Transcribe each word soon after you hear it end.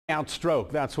Out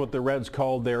stroke. That's what the Reds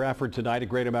called their effort tonight at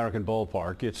Great American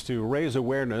Ballpark. It's to raise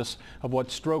awareness of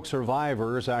what stroke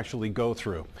survivors actually go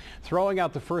through. Throwing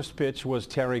out the first pitch was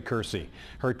Terry Kersey.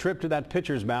 Her trip to that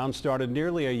pitcher's mound started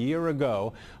nearly a year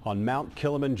ago on Mount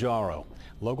Kilimanjaro.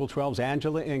 Local 12's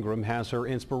Angela Ingram has her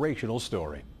inspirational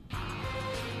story.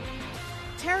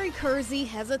 Terry Kersey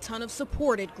has a ton of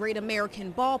support at Great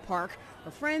American Ballpark.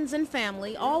 Her friends and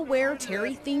family all wear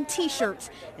Terry-themed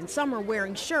t-shirts, and some are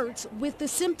wearing shirts with the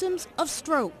symptoms of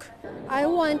stroke. I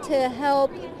want to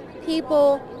help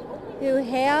people who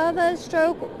have a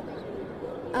stroke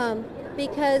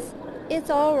because it's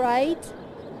all right.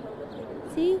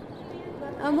 See,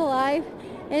 I'm alive,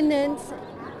 and then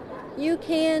you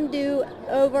can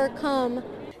overcome.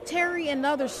 Terry and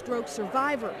other stroke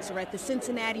survivors are at the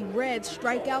Cincinnati Reds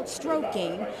strikeout stroke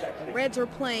game. The Reds are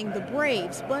playing the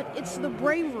Braves, but it's the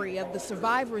bravery of the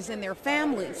survivors and their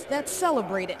families that's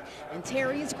celebrated. And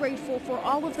Terry is grateful for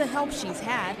all of the help she's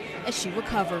had as she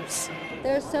recovers.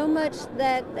 There's so much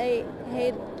that they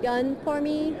had done for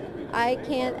me, I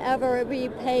can't ever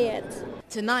repay it.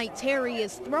 Tonight, Terry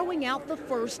is throwing out the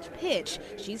first pitch.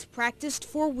 She's practiced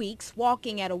for weeks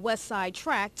walking at a West Side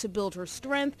track to build her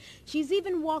strength. She's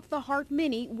even walked the Hart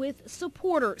Mini with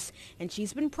supporters, and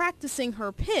she's been practicing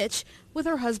her pitch with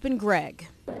her husband Greg.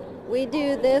 We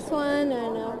do this one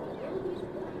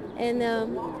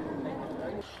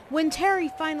When Terry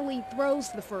finally throws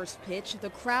the first pitch, the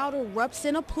crowd erupts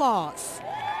in applause.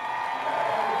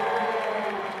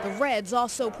 The Reds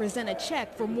also present a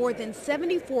check for more than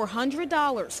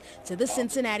 $7,400 to the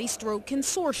Cincinnati Stroke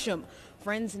Consortium.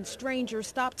 Friends and strangers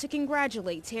stop to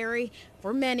congratulate Terry.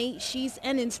 For many, she's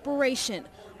an inspiration,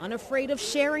 unafraid of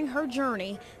sharing her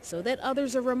journey so that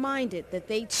others are reminded that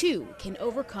they too can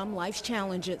overcome life's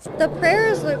challenges. The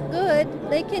prayers look good.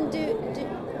 They can do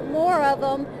more of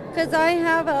them because I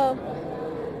have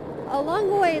a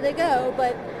long way to go,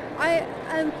 but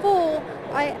I'm full.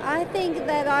 I think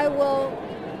that I will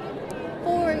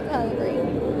full recovery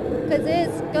because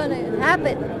it's gonna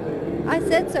happen. I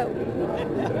said so.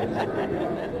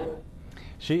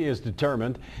 She is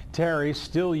determined. Terry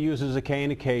still uses a cane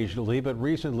occasionally, but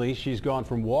recently she's gone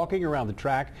from walking around the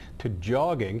track to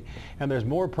jogging, and there's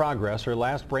more progress. Her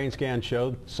last brain scan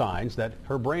showed signs that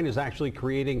her brain is actually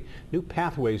creating new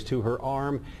pathways to her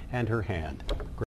arm and her hand.